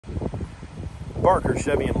Barker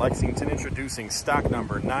Chevy in Lexington, introducing stock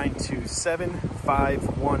number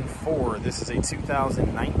 927514. This is a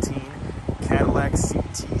 2019 Cadillac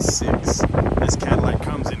CT6. This Cadillac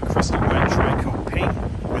comes in crystal white tri-coat paint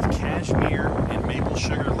with cashmere and maple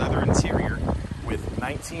sugar leather interior with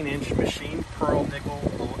 19-inch machined pearl nickel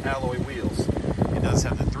alloy wheels. It does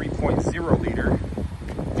have the 3.0 liter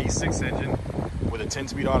V6 engine with a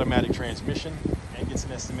 10-speed automatic transmission and gets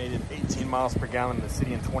an estimated 18 miles per gallon in the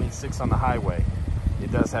city and 26 on the highway.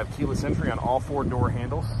 It does have keyless entry on all 4 door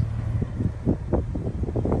handles.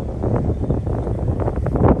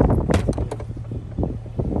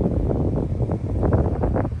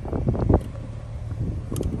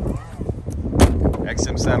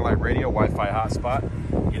 XM satellite radio, Wi-Fi hotspot.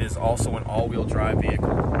 It is also an all-wheel drive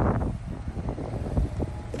vehicle.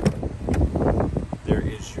 There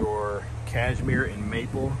is your cashmere and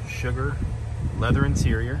maple sugar leather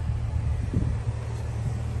interior.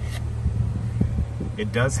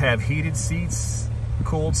 It does have heated seats,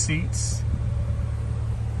 cooled seats.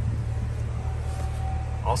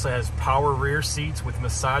 Also has power rear seats with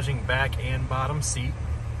massaging back and bottom seat.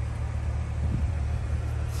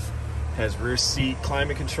 Has rear seat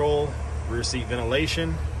climate control, rear seat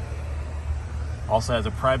ventilation. Also has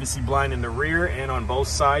a privacy blind in the rear and on both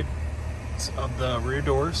sides of the rear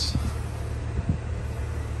doors.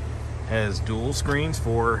 Has dual screens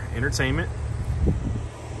for entertainment.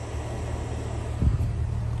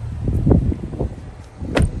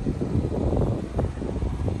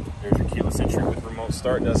 There's your keyless entry with remote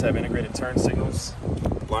start. It does have integrated turn signals,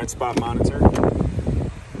 blind spot monitor.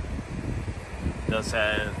 It does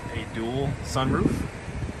have a dual sunroof.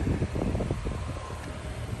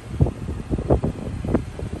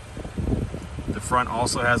 The front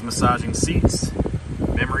also has massaging seats,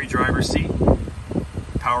 memory driver seat,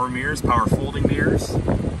 power mirrors, power folding mirrors,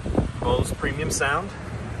 Bose premium sound.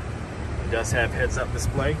 It does have heads-up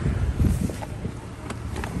display.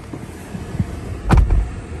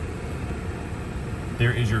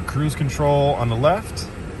 There is your cruise control on the left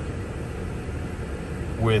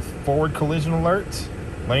with forward collision alert,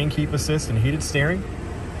 lane keep assist, and heated steering.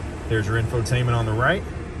 There's your infotainment on the right.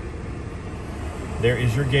 There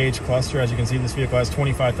is your gauge cluster. As you can see, this vehicle has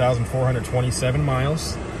 25,427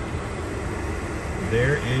 miles.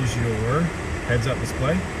 There is your heads-up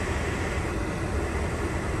display.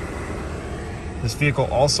 This vehicle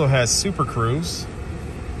also has Super Cruise,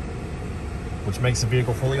 which makes the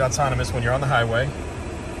vehicle fully autonomous when you're on the highway.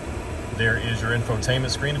 There is your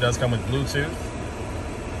infotainment screen. It does come with Bluetooth.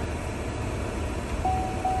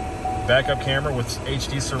 Backup camera with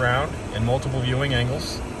HD surround and multiple viewing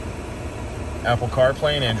angles. Apple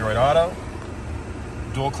CarPlay and Android Auto.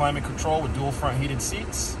 Dual climate control with dual front heated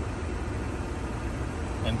seats.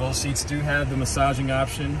 And both seats do have the massaging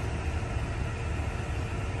option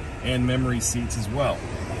and memory seats as well.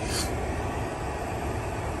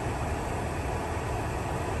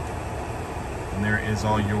 And there is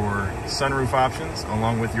all your sunroof options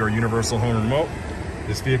along with your universal home remote.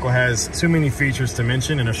 This vehicle has too many features to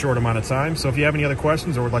mention in a short amount of time. So if you have any other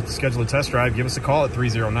questions or would like to schedule a test drive, give us a call at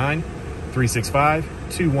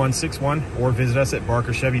 309-365-2161 or visit us at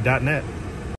barkerchevy.net.